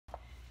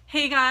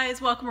Hey guys,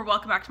 welcome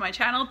back to my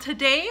channel.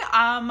 Today,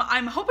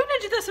 I'm hoping to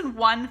do this in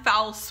one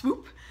foul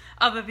swoop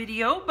of a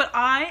video, but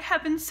I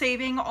have been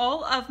saving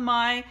all of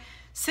my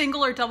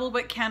single or double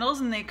wick candles,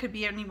 and they could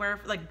be anywhere,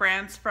 like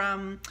brands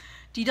from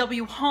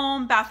DW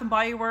Home, Bath &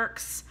 Body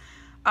Works,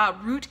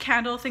 Root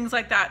Candle, things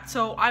like that.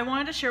 So I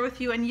wanted to share with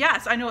you, and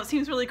yes, I know it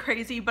seems really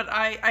crazy, but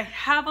I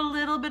have a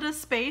little bit of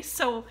space,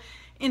 so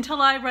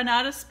until I run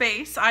out of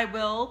space, I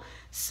will.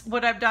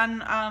 What I've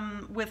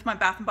done with my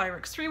Bath & Body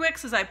Works 3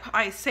 wicks is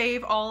I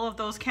save all of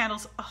those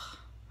candles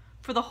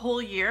for the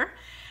whole year,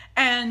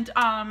 and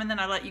then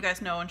I let you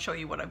guys know and show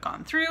you what I've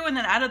gone through, and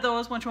then added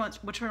those which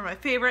were my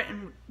favorite,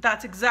 and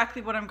that's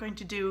exactly what I'm going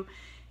to do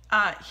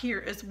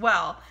here as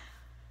well.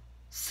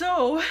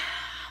 So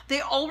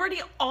they already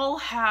all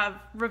have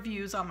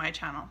reviews on my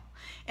channel,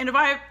 and if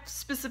I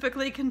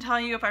specifically can tell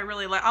you if I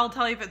really like, I'll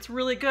tell you if it's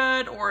really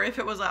good or if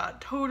it was a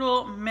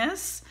total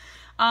miss.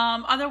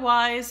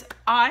 Otherwise,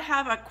 I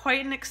have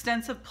quite an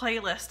extensive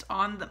playlist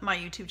on my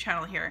YouTube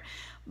channel here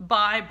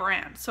by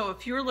brand. So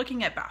if you're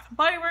looking at Bath &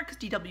 Body Works,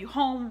 DW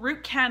Home,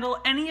 Root Candle,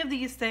 any of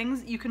these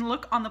things, you can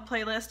look on the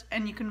playlist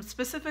and you can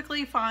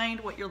specifically find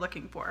what you're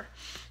looking for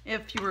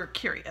if you were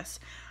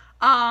curious.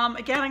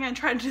 Again, I'm going to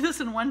try to do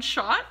this in one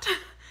shot.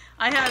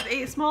 I have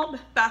a small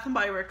Bath &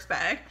 Body Works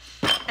bag,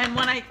 and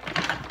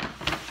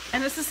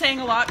and this is saying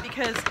a lot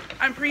because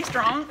I'm pretty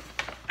strong,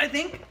 I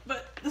think,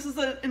 but this is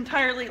an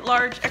entirely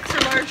large,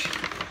 extra large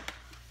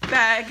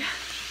bag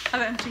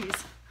of empties.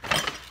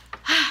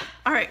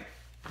 All right,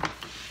 I'm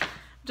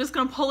just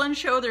gonna pull and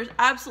show. There's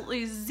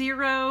absolutely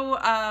zero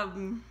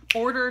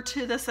order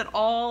to this at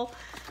all.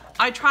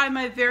 I tried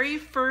my very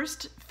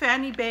first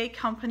Fanny Bay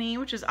Company,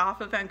 which is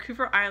off of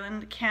Vancouver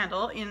Island,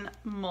 candle in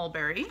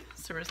mulberry.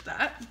 So there's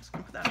that. I'm just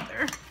gonna put that up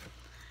there.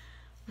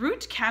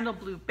 Root Candle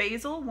Blue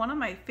Basil, one of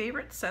my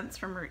favorite scents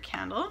from Root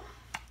Candle.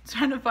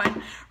 Trying to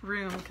find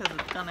room because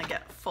it's gonna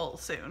get full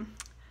soon.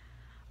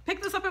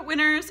 Picked this up at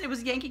Winners. It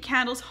was Yankee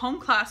Candle's Home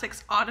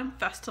Classics Autumn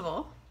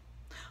Festival.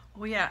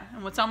 Oh yeah,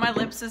 and what's on my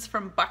lips is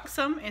from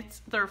Buxom. It's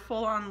their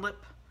full-on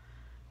lip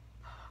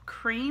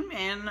cream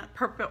and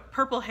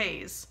purple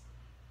haze.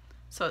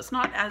 So it's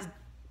not as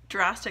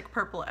drastic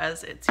purple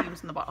as it seems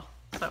in the bottle.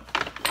 So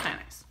kind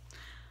of nice.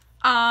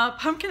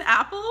 Pumpkin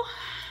Apple.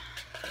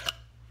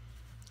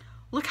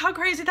 Look how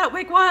crazy that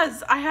wick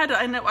was.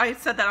 I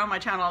said that on my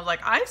channel. I was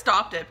like, I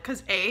stopped it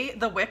because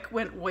the wick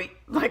went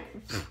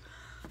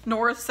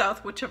north,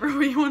 south, whichever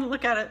way you want to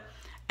look at it.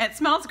 And it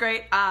smells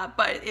great,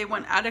 but it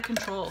went out of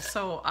control.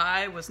 So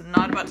I was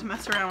not about to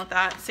mess around with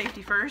that.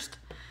 Safety first.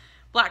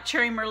 Black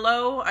Cherry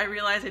Merlot. I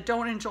realized I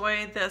don't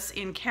enjoy this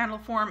in candle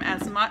form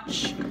as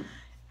much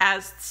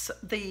as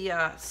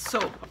the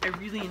soap. I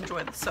really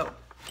enjoy the soap.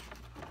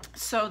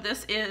 So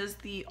this is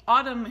the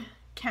Autumn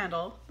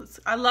candle.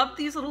 I love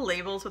these little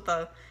labels with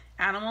the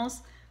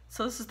animals.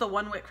 So this is the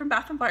one wick from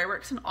Bath & Body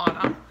Works in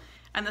Autumn,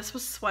 and this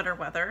was Sweater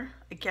Weather.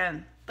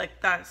 Again,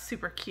 like that's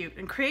super cute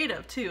and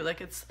creative too.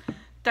 Like it's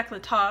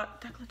decolletage.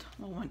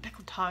 What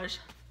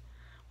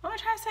am I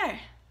trying to say?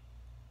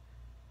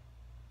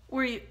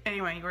 Where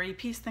you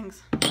piece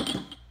things.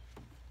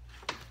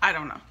 I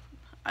don't know.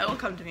 It will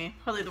come to me.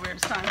 Probably the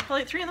weirdest time.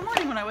 Probably at 3 in the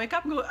morning when I wake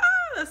up and go,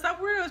 that's that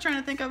word I was trying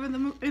to think of in the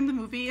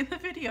movie, in the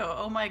video.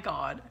 Oh my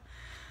god.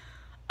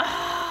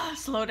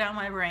 Slow down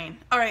my brain.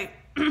 All right,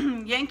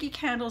 Yankee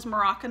Candles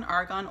Moroccan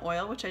Argan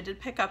Oil, which I did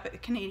pick up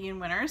at Canadian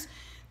Winners.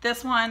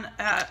 This one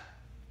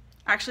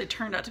actually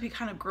turned out to be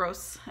kind of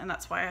gross, and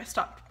that's why I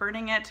stopped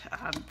burning it.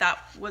 That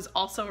was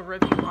also a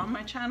review on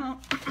my channel.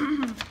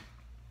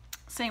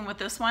 Same with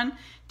this one.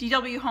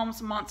 DW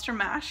Home's Monster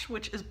Mash,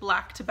 which is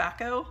black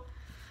tobacco.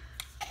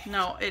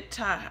 No, it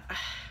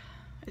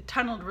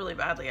tunneled really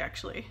badly,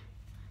 actually.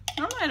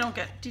 Normally I don't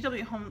get,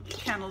 DW Home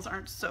candles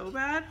aren't so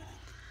bad.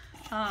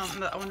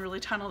 That one really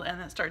tunneled and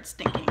it started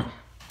stinking.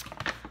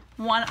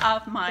 One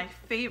of my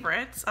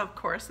favorites, of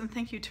course, and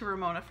thank you to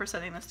Ramona for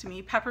sending this to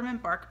me,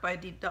 Peppermint Bark by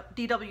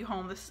DW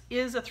Home. This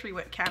is a 3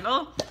 wick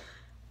candle.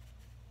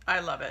 I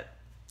love it.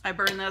 I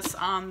burn this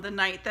on the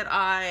night that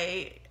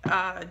I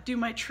do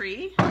my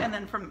tree, and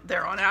then from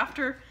there on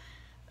after,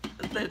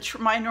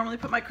 I normally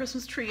put my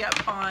Christmas tree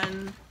up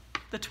on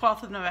the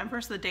 12th of November,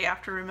 so the day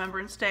after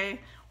Remembrance Day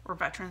or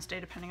Veterans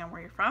Day, depending on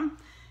where you're from.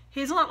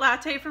 Hazelnut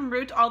Latte from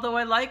Root, although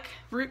I like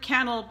Root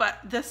Candle, but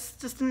this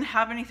just didn't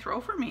have any throw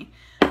for me,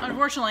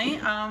 unfortunately.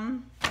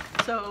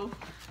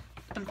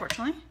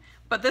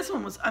 But this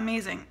one was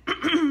amazing.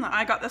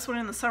 I got this one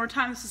in the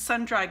summertime. This is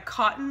Sun-Dried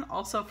Cotton,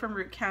 also from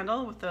Root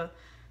Candle, with the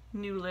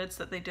new lids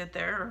that they did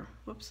there. Or,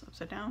 whoops,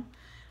 upside down.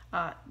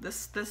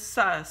 This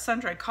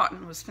Sun-Dried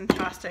Cotton was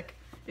fantastic.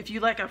 If you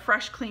like a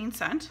fresh, clean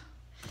scent,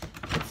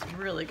 it's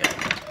really good.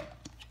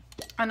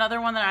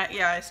 Another one that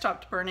I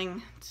stopped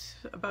burning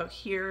about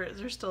here,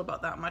 there's still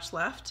about that much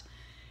left,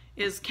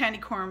 is Candy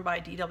Corn by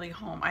DW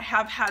Home. I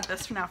have had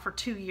this now for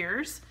 2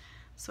 years,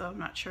 so I'm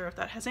not sure if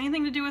that has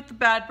anything to do with the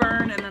bad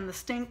burn and then the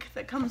stink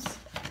that comes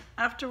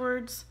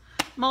afterwards.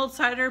 Mulled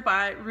Cider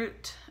by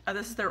Root.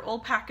 This is their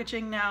old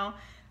packaging now.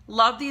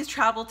 Love these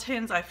travel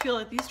tins. I feel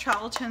like these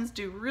travel tins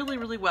do really,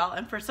 really well,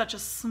 and for such a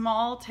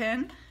small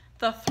tin,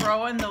 the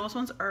throw in those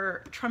ones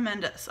are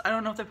tremendous. I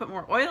don't know if they put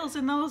more oils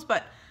in those,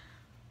 but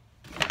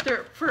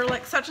they're for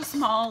like such a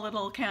small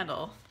little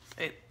candle.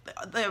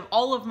 They have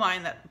all of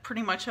mine that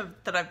pretty much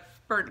that I've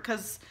burnt,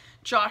 because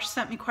Josh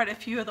sent me quite a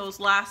few of those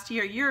last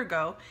year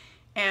ago,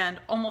 and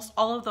almost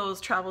all of those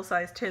travel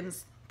size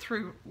tins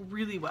threw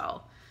really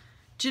well.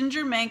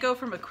 Ginger Mango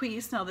from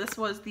Equise. Now this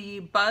was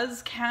the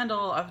Buzz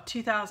candle of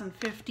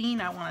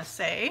 2015, I want to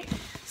say.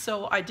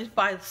 So I did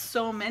buy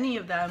so many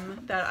of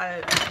them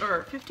that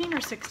or 15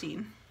 or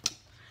 16.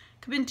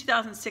 Could be in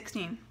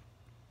 2016.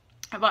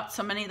 I bought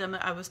so many of them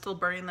that I was still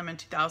burning them in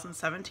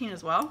 2017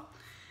 as well.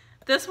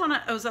 This one,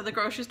 I was at the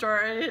grocery store.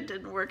 It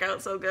didn't work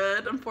out so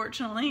good,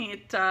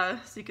 unfortunately. So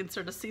you can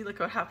sort of see, look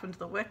what happened to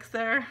the wicks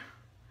there.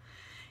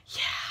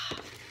 Yeah,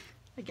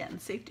 again,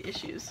 safety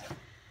issues.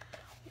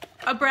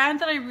 A brand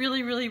that I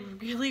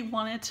really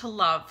wanted to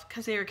love,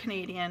 because they were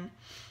Canadian,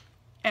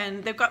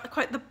 and they've got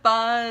quite the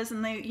buzz,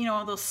 and they, you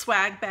know, those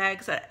swag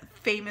bags that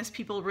famous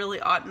people really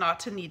ought not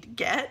to need to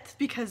get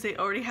because they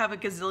already have a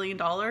gazillion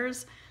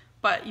dollars.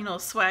 But, you know,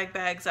 swag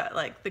bags at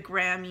like the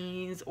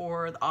Grammys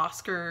or the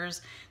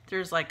Oscars,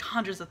 there's like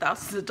hundreds of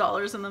thousands of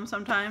dollars in them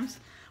sometimes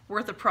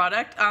worth of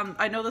product.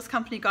 I know this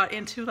company got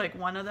into like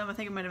one of them. I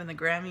think it might have been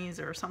the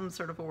Grammys or some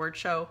sort of award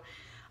show.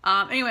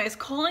 Anyways,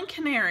 Colin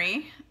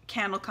Canary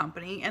Candle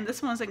Company, and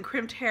this one's in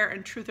Crimped Hair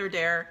and Truth or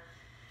Dare.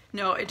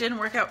 No, it didn't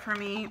work out for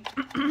me,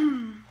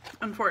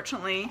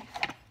 unfortunately.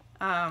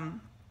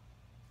 And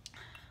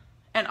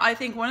I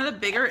think one of the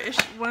bigger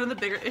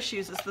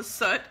issues is the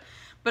soot.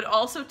 But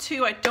also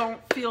too, I don't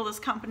feel this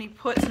company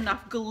puts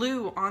enough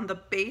glue on the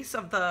base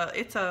of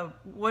it's a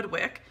wood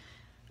wick.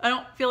 I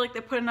don't feel like they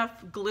put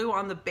enough glue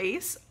on the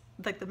base,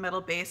 like the metal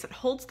base that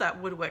holds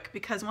that wood wick,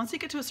 because once you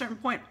get to a certain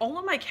point, all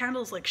of my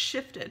candles like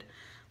shifted.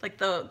 Like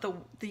the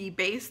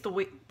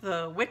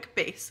wick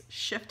base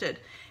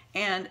shifted.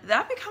 And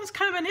that becomes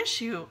kind of an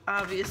issue,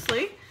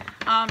 obviously,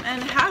 and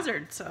a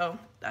hazard. So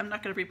I'm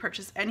not gonna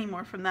repurchase any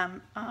more from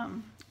them.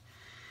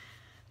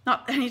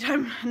 Not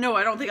anytime, no,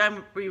 I don't think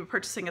I'm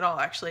repurchasing at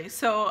all, actually.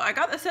 So I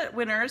got this at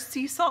Winners,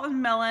 Sea Salt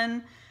and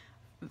Melon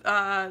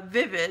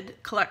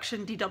Vivid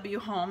Collection DW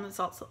Home. There's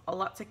also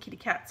lots of kitty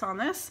cats on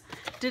this.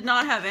 Did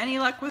not have any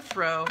luck with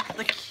throw.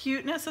 The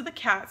cuteness of the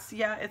cats,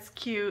 yeah, it's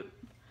cute.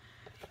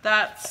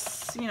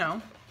 That's, you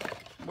know,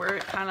 where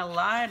it kind of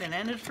lied and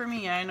ended for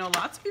me. I know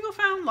lots of people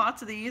found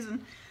lots of these,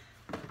 and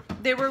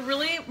they were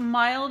really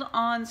mild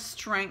on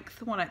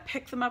strength when I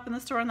picked them up in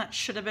the store, and that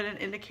should have been an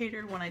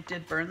indicator when I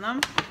did burn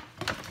them.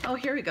 Oh,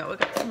 here we go. I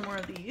got some more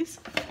of these.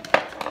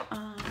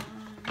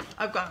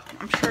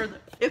 I'm sure that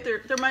if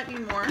there might be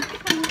more.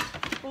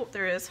 Oh,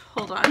 there is.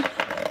 Hold on.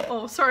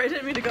 Oh, sorry, I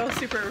didn't mean to go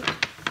super.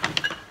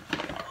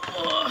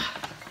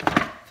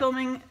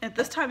 Filming at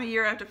this time of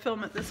year, I have to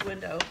film at this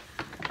window.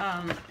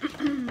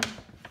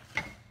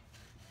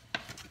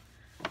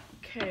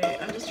 Okay,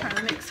 I'm just trying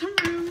to make some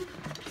room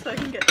so I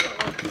can get to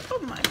all of them. Oh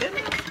my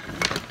goodness.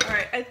 All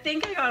right, I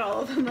think I got all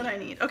of them that I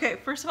need. Okay,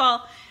 first of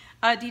all,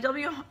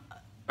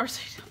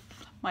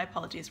 my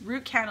apologies,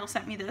 Root Candle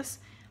sent me this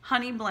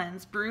Honey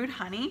Blends Brewed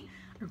Honey.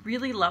 I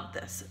really love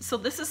this. So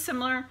this is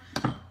similar.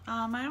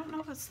 I don't know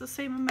if it's the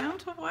same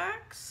amount of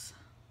wax.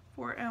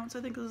 4 ounce.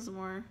 I think this is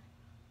more.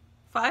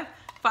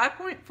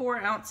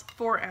 5.4 ounce,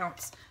 4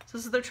 ounce. So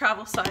this is their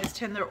travel size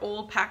tin, their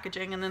old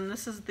packaging, and then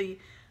this is the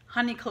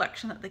honey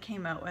collection that they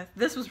came out with.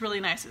 This was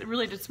really nice. It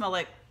really did smell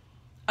like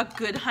a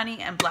good honey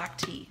and black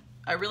tea.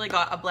 I really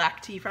got a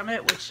black tea from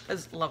it, which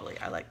is lovely.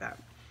 I like that.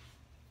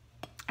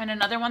 And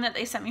another one that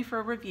they sent me for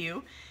a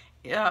review,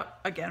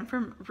 again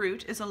from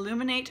Root, is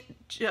Illuminate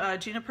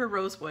Juniper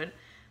Rosewood.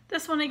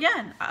 This one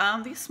again,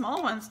 these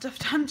small ones have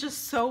done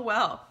just so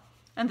well.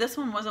 And this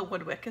one was a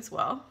wood wick as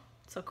well.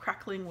 So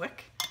crackling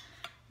wick.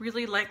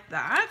 Really like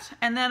that.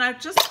 And then I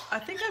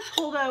think I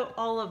pulled out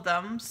all of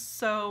them.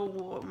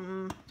 So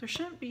there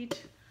shouldn't be,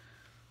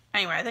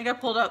 anyway, I think I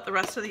pulled out the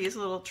rest of these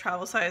little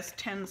travel size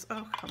tins.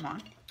 Oh, come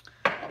on.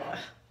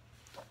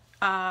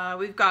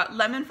 We've got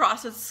Lemon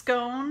Frosted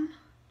Scone.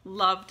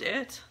 Loved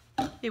it.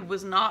 It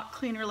was not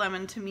cleaner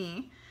lemon to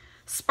me.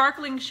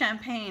 Sparkling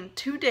Champagne,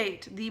 to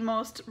date, the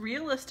most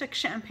realistic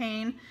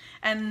champagne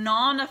and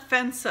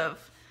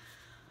non-offensive.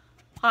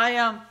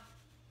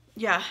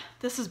 Yeah,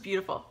 this is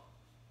beautiful.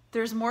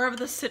 There's more of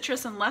the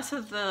citrus and less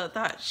of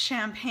that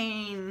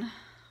champagne-ness.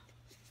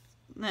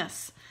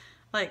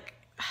 Like,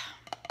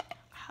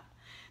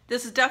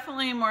 this is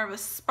definitely more of a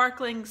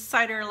sparkling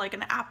cider, like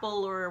an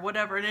apple or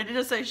whatever, and it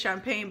is a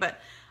champagne,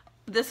 but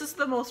this is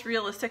the most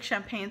realistic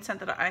champagne scent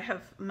that I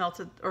have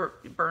melted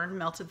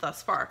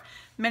thus far.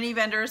 Many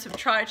vendors have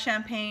tried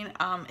champagne.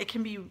 It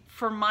can be,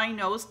 for my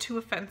nose, too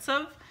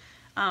offensive.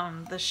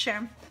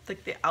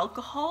 The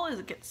alcohol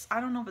I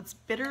don't know if it's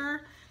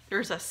bitter.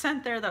 There's a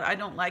scent there that I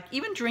don't like.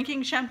 Even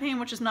drinking champagne,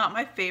 which is not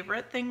my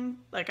favorite thing,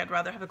 like I'd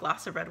rather have a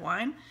glass of red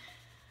wine.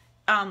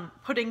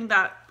 Putting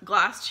that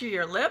glass to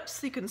your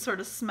lips, you can sort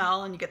of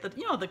smell, and you get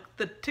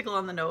the tickle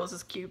on the nose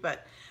is cute,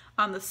 but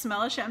the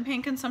smell of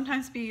champagne can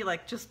sometimes be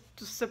like, just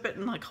sip it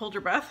and like hold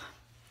your breath.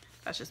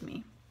 That's just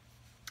me.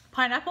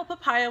 Pineapple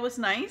papaya was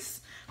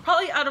nice.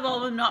 Probably out of all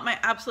of them, not my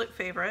absolute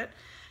favorite.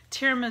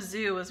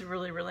 Tiramisu was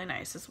really, really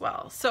nice as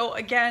well. So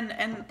again,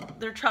 and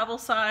their travel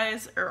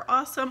size are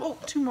awesome. Oh,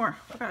 two more.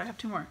 I forgot I have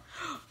two more.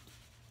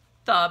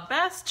 The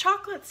best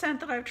chocolate scent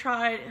that I've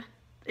tried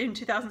in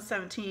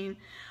 2017.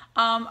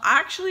 I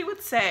actually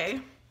would say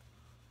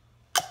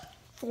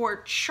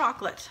for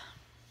chocolate,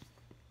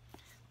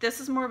 this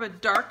is more of a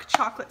dark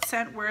chocolate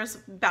scent, whereas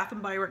Bath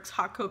 & Body Works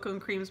Hot Cocoa and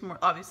Cream is more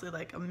obviously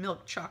like a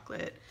milk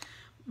chocolate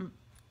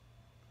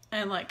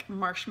and like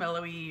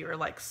marshmallowy or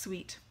like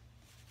sweet.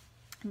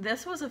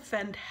 This was a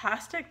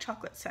fantastic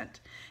chocolate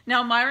scent.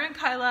 Now, Myra and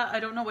Kyla, I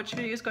don't know which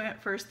video is going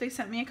up first. They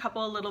sent me a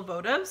couple of little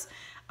votives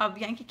of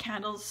Yankee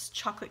Candle's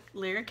chocolate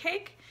layer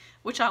cake,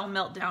 which I'll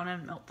melt down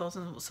and melt those,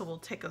 and so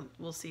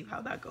we'll see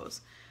how that goes.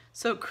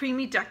 So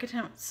Creamy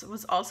Decadence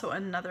was also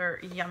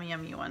another yummy,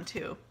 yummy one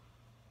too.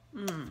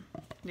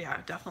 Yeah,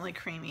 definitely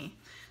creamy.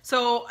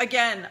 So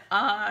again,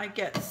 I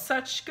get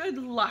such good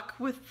luck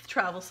with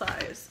travel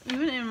size.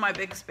 Even in my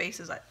big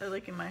spaces,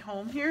 like in my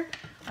home here,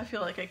 I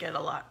feel like I get a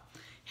lot.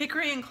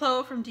 Hickory and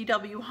Clove from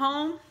DW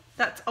Home.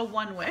 That's a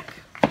 1 wick.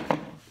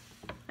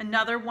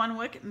 Another 1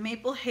 wick.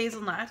 Maple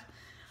Hazelnut.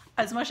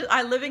 As much as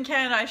I live in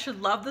Canada, I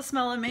should love the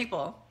smell of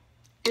maple.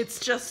 It's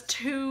just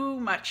too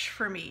much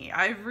for me.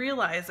 I've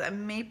realized that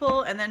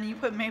maple, and then you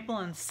put maple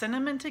and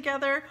cinnamon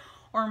together,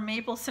 or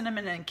maple,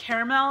 cinnamon, and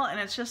caramel, and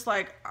it's just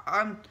like,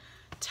 I'm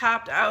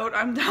tapped out,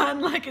 I'm done.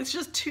 Like, it's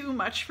just too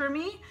much for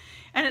me.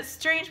 And it's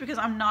strange because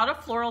I'm not a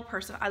floral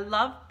person. I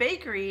love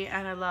bakery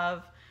and I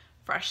love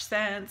fresh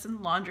scents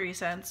and laundry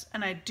scents,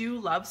 and I do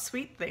love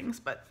sweet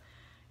things, but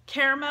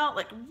caramel,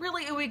 like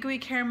really ooey gooey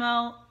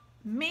caramel,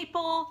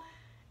 maple,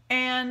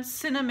 and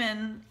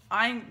cinnamon,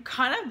 I'm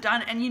kind of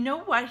done. And you know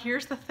what?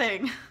 Here's the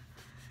thing.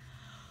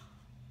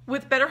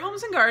 With Better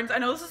Homes and Gardens, I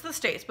know this is the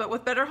States, but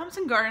with Better Homes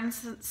and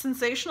Gardens,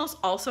 Sensationals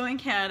also in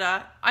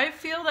Canada, I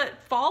feel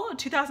that fall of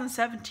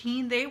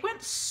 2017, they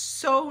went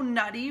so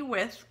nutty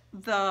with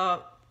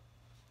the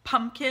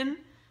pumpkin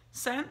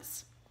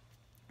scents.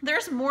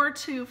 There's more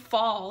to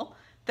fall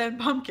than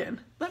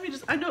pumpkin. Let me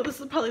just, I know this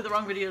is probably the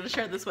wrong video to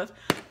share this with,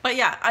 but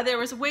yeah, there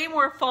was way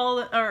more fall,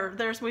 or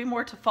there's way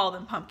more to fall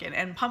than pumpkin.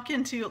 And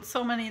pumpkin to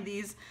so many of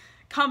these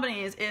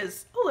companies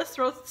is, oh, let's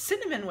throw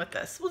cinnamon with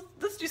this. Well,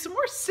 let's do some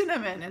more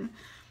cinnamon, and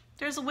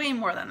there's way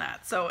more than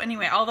that. So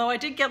anyway, although I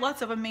did get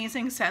lots of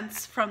amazing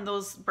scents from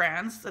those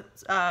brands,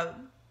 that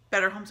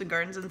Better Homes and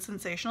Gardens and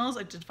Sensationals,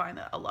 I did find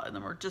that a lot of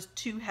them were just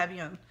too heavy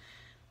on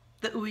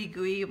the ooey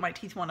gooey, my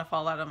teeth want to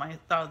fall out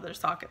of their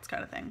sockets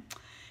kind of thing.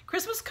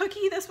 Christmas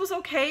cookie, this was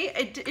okay.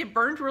 It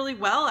burned really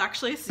well,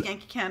 actually. It's a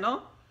Yankee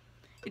Candle.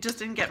 It just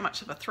didn't get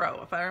much of a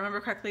throw, if I remember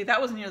correctly. That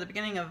was near the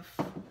beginning of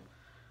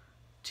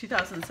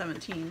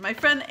 2017. My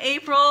friend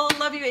April,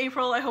 love you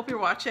April, I hope you're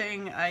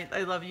watching.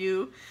 I love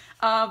you.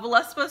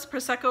 Valespa's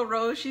Prosecco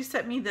Rose, she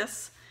sent me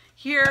this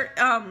here.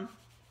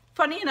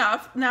 Funny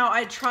enough, now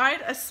I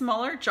tried a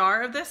smaller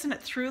jar of this and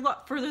it threw a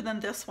lot further than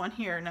this one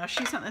here. Now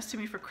she sent this to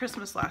me for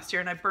Christmas last year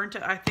and I burnt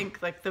it, I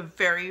think, like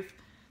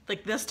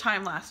this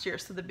time last year,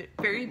 so the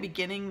very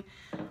beginning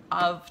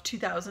of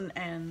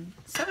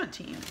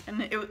 2017.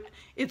 And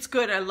it's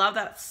good. I love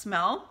that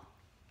smell.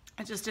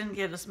 I just didn't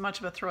get as much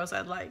of a throw as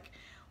I'd like.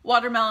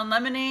 Watermelon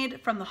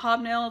Lemonade from the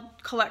Hobnail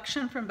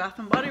collection from Bath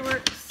 & Body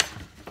Works.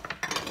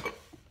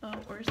 Oh,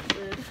 where's the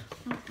lid?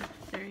 Oh,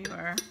 there you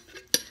are.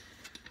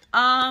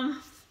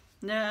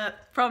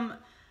 From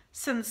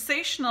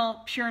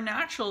Sensational Pure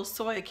Natural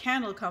Soy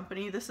Candle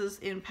Company. This is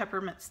in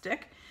peppermint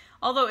stick.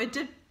 Although it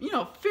did, you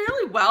know,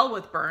 fairly well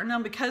with burn. Now,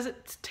 because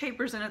it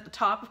tapers in at the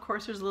top, of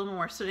course, there's a little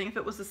more sooting. If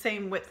it was the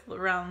same width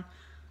around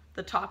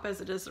the top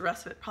as it is the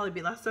rest of it, probably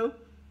be less so.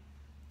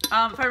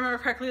 If I remember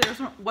correctly, there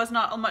was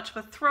not much of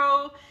a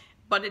throw,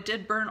 but it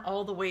did burn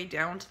all the way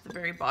down to the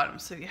very bottom.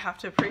 So you have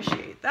to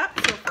appreciate that.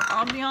 So for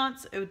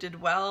ambiance, it did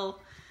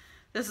well.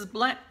 This is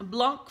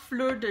Blanc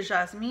Fleur de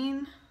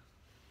Jasmine.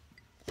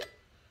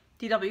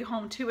 DW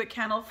Home 2-wick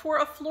candle. For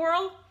a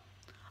floral,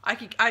 I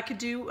could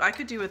do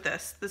with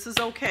this. This is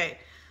okay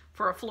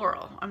for a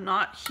floral. I'm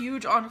not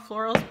huge on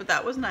florals, but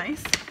that was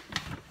nice.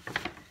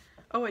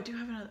 Oh, I do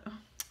have another. Oh,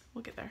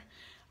 we'll get there.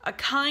 A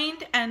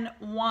Kind and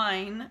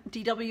Wine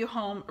DW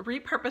Home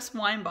repurposed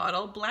wine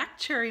bottle, Black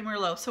Cherry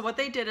Merlot. So what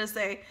they did is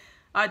they,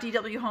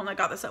 DW Home, I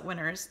got this at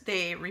Winners,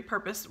 they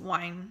repurposed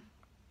wine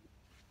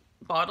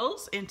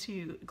bottles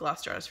into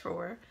glass jars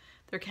for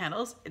their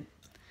candles.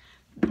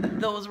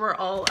 Those were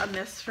all a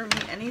miss for me.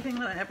 Anything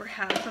that I ever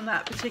had from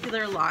that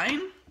particular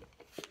line,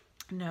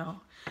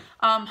 no.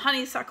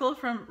 Honeysuckle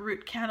from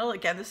Root Candle.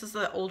 Again, this is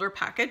the older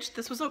package.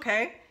 This was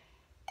okay.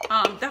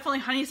 Definitely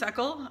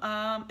honeysuckle.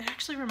 It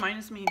actually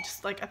reminds me,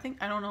 just like,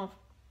 I don't know,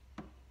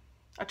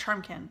 a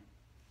Charmkin.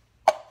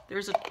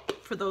 There's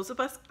for those of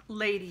us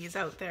ladies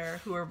out there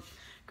who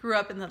grew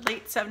up in the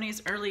late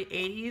 70s, early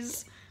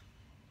 80s,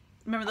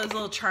 remember those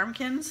little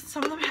Charmkins?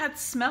 Some of them had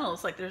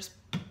smells, like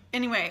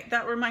anyway,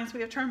 that reminds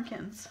me of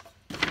Charmkins.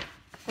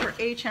 Or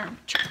a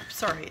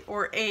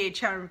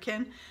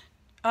Charmkin.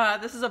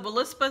 This is a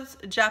Valespa's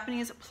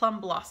Japanese Plum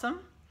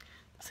Blossom.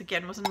 This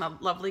again was a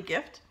lovely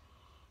gift.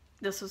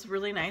 This was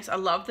really nice. I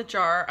love the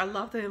jar. I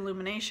love the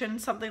illumination,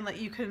 something that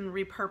you can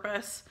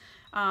repurpose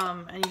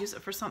and use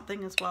it for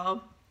something as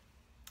well.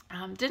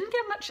 Didn't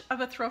get much of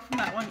a throw from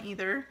that one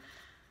either.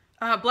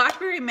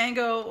 Blackberry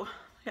mango,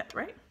 yeah,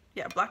 right?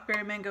 Yeah,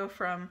 blackberry mango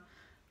from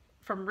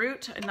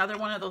Root, another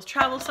one of those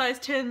travel size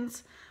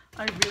tins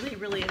I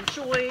really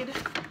enjoyed.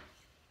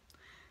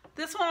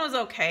 This one was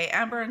okay.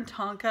 Amber and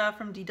Tonka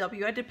from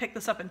DW. I did pick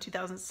this up in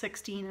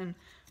 2016 and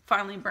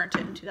finally burnt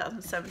it in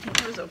 2017.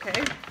 It was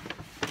okay.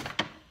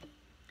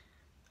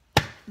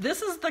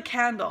 This is the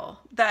candle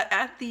that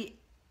at the,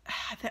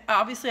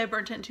 obviously I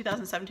burnt it in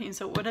 2017,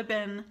 so it would have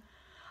been,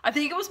 I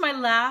think it was my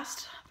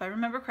last, if I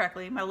remember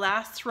correctly, my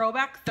last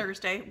Throwback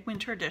Thursday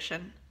winter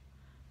edition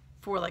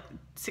for like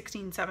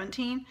 16,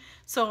 17.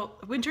 So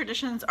winter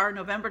editions are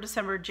November,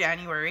 December,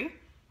 January,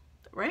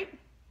 right?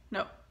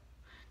 No.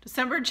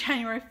 December,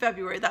 January,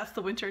 February, that's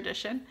the winter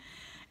edition.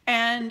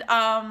 And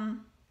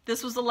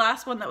this was the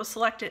last one that was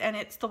selected, and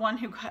it's the one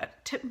who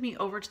tipped me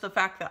over to the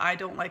fact that I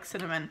don't like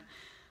cinnamon.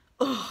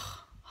 Ugh,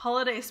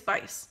 holiday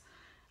spice.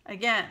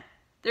 Again,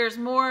 there's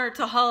more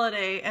to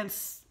holiday and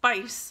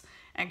spice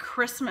and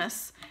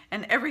Christmas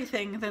and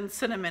everything than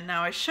cinnamon.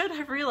 Now, I should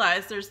have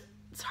realized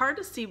it's hard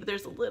to see, but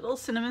there's little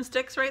cinnamon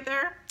sticks right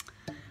there.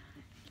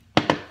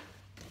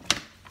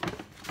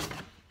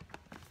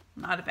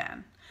 Not a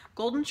fan.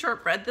 Golden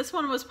shortbread. This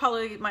one was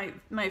probably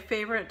my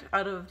favorite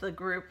out of the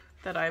group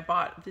that I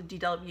bought, the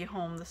DW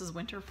Home. This is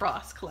Winter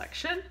Frost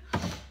collection.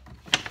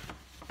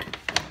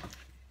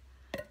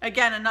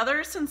 Again,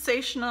 another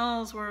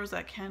Sensationals. Where was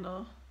that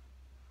candle?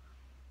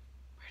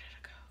 Where did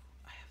it go?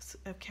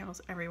 I have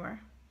candles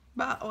everywhere.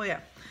 But, oh yeah.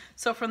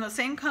 So from the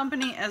same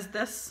company as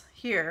this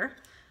here,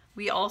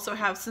 we also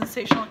have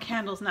Sensational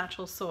Candles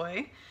Natural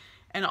Soy,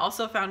 and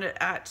also found it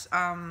at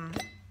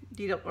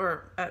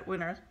at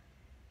Winter.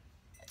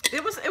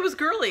 It was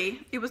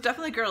girly. It was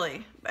definitely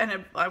girly,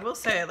 and I will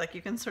say, like,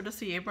 you can sort of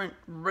see it burnt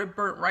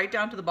right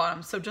down to the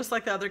bottom. So just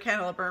like the other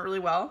candle, it burnt really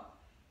well.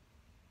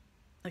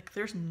 Like,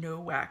 there's no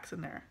wax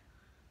in there.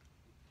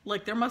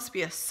 Like, there must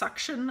be a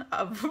suction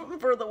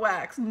for the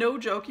wax. No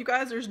joke, you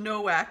guys. There's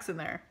no wax in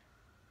there.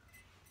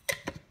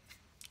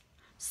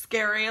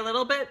 Scary a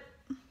little bit,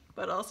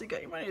 but also you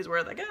got your money's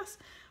worth, I guess.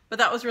 But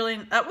that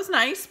was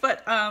nice.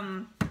 But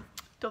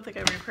don't think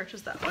I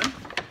repurchased that one.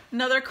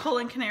 Another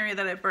Colin Canary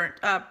that I burnt.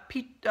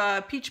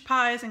 Peach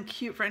Pies and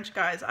Cute French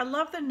Guys. I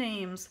love the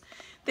names.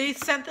 They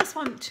sent this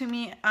one to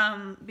me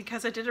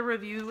because I did a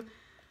review.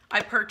 I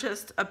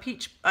purchased a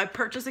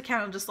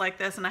candle just like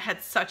this, and I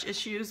had such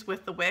issues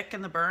with the wick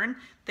and the burn.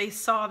 They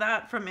saw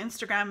that from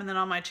Instagram and then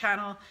on my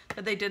channel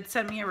that they did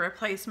send me a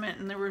replacement,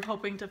 and they were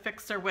hoping to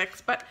fix their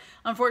wicks. But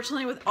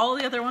unfortunately, with all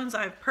the other ones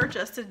I've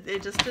purchased,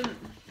 it just didn't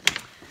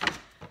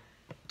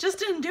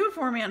do it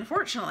for me,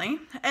 unfortunately.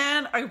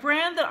 And a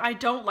brand that I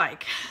don't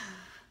like.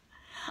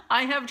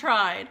 I have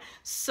tried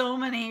so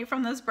many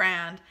from this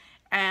brand,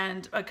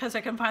 and because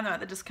I can find them at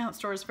the discount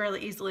stores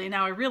fairly easily,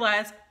 now I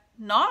realize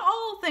not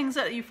all things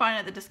that you find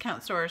at the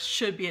discount stores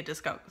should be at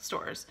discount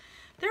stores.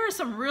 There are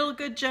some real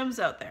good gems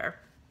out there.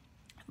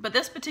 But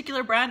this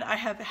particular brand I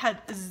have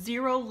had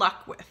zero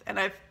luck with. And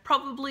I've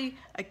probably,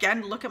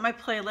 again, look at my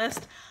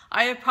playlist,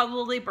 I have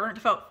probably burnt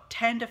about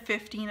 10 to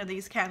 15 of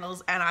these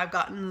candles, and I've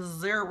gotten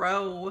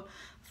zero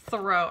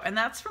throw. And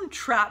that's from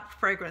Trap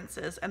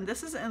Fragrances. And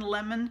this is in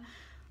lemon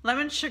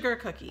sugar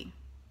cookie.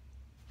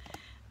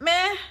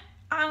 Meh,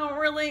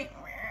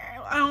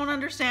 don't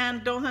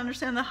understand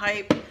the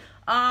hype.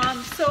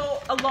 So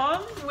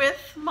along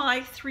with my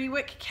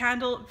 3-wick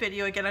candle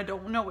video, again, I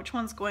don't know which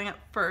one's going up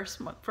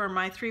first for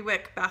my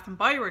 3-wick Bath &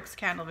 Body Works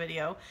candle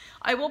video.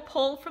 I will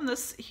pull from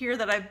this here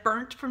that I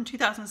burnt from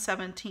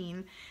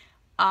 2017,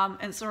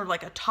 and sort of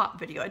like a top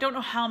video. I don't know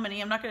how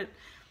many. I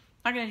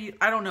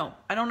don't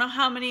know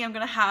how many I'm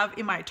gonna have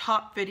in my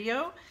top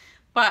video,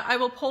 but I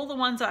will pull the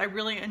ones that I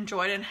really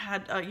enjoyed and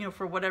had,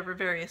 for whatever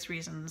various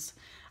reasons.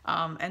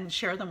 And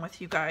share them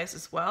with you guys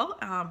as well.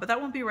 But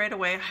that won't be right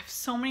away. I have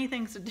so many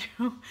things to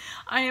do.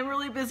 I am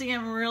really busy.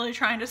 I'm really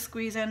trying to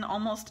squeeze in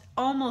almost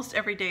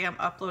every day I'm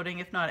uploading,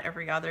 if not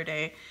every other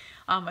day.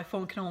 My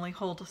phone can only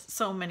hold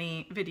so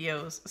many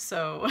videos,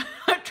 so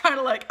I'm trying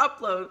to like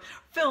upload,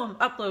 film,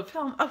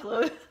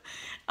 upload.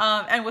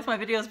 And with my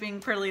videos being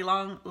pretty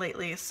long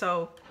lately,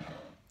 so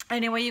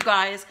anyway, you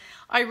guys,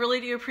 I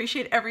really do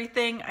appreciate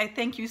everything. I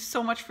thank you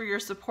so much for your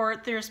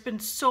support. There's been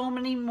so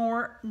many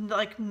more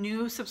like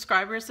new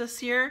subscribers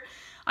this year.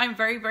 I'm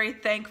very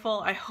thankful.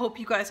 I hope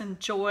you guys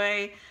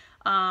enjoy.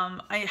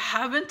 I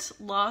haven't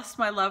lost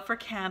my love for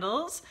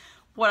candles.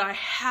 What I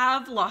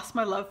have lost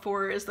my love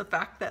for is the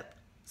fact that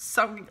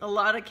a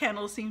lot of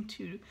candles seem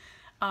to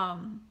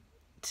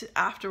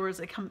afterwards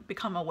they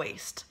become a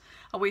waste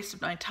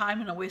of my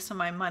time and a waste of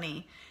my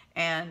money.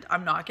 And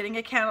I'm not getting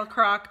a candle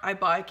crock. I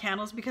buy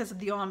candles because of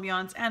the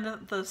ambiance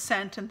and the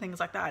scent and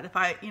things like that.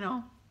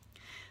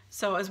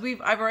 So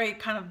I've already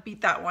kind of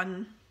beat that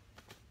one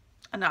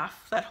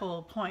enough, that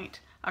whole point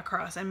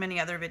across in many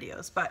other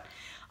videos. But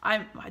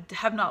I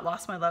have not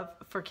lost my love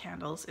for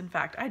candles. In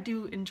fact, I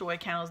do enjoy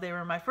candles. They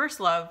were my first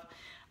love.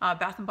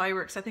 Bath and Body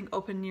Works, I think,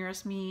 opened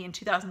nearest me in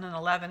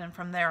 2011, and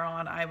from there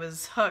on I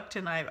was hooked,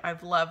 and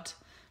I've loved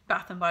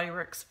Bath and Body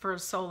Works for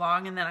so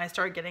long. And then I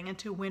started getting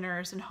into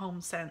Winners and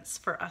Home Sense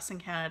for us in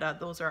Canada.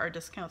 Those are our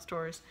discount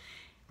stores.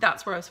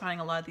 That's where I was finding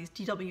a lot of these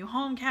DW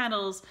home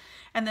candles.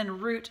 And then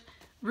Root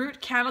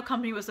Candle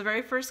Company was the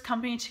very first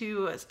company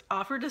to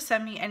offer to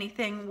send me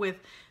anything with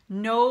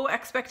no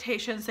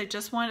expectations. They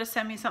just wanted to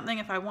send me something.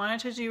 If I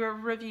wanted to do a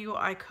review,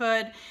 I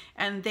could.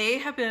 And they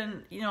have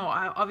been, you know,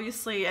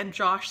 obviously, and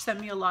Josh sent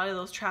me a lot of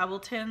those travel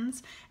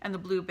tins and the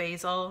blue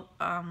basil,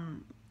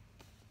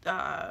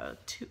 the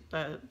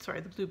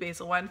blue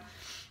basil one.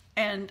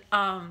 And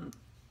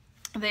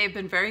they've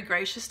been very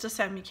gracious to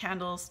send me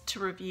candles to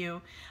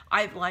review.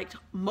 I've liked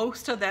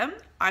most of them.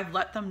 I've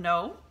let them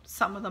know.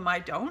 Some of them I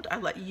don't. I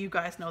let you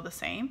guys know the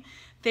same.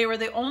 They were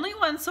the only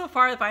ones so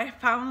far that I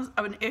found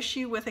an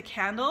issue with a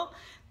candle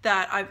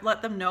that I've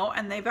let them know,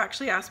 and they've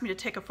actually asked me to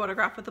take a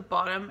photograph at the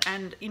bottom.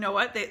 And you know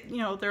what?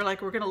 They're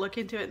like, we're gonna look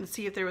into it and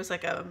see if there was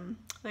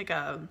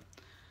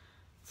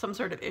some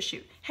sort of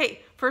issue.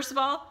 Hey, first of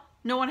all,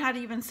 no one had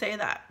to even say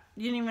that.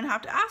 You didn't even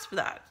have to ask for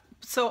that.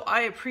 So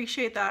I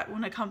appreciate that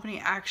when a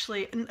company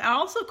actually, and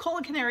also Coal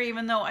 & Canary,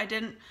 even though I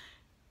didn't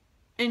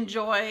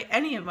enjoy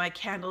any of my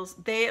candles,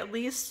 they at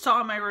least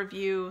saw my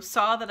review,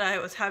 saw that I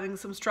was having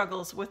some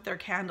struggles with their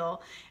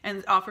candle,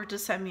 and offered to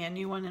send me a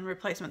new one in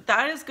replacement.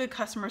 That is good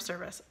customer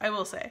service, I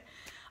will say.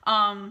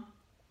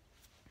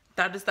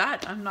 That is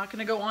that. I'm not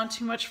going to go on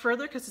too much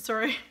further because it's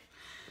already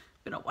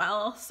been a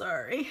while.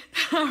 Sorry.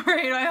 All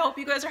right. I hope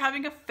you guys are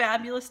having a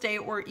fabulous day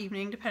or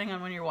evening, depending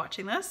on when you're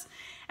watching this.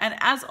 And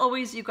as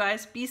always, you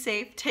guys, be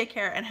safe, take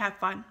care, and have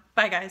fun.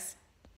 Bye, guys.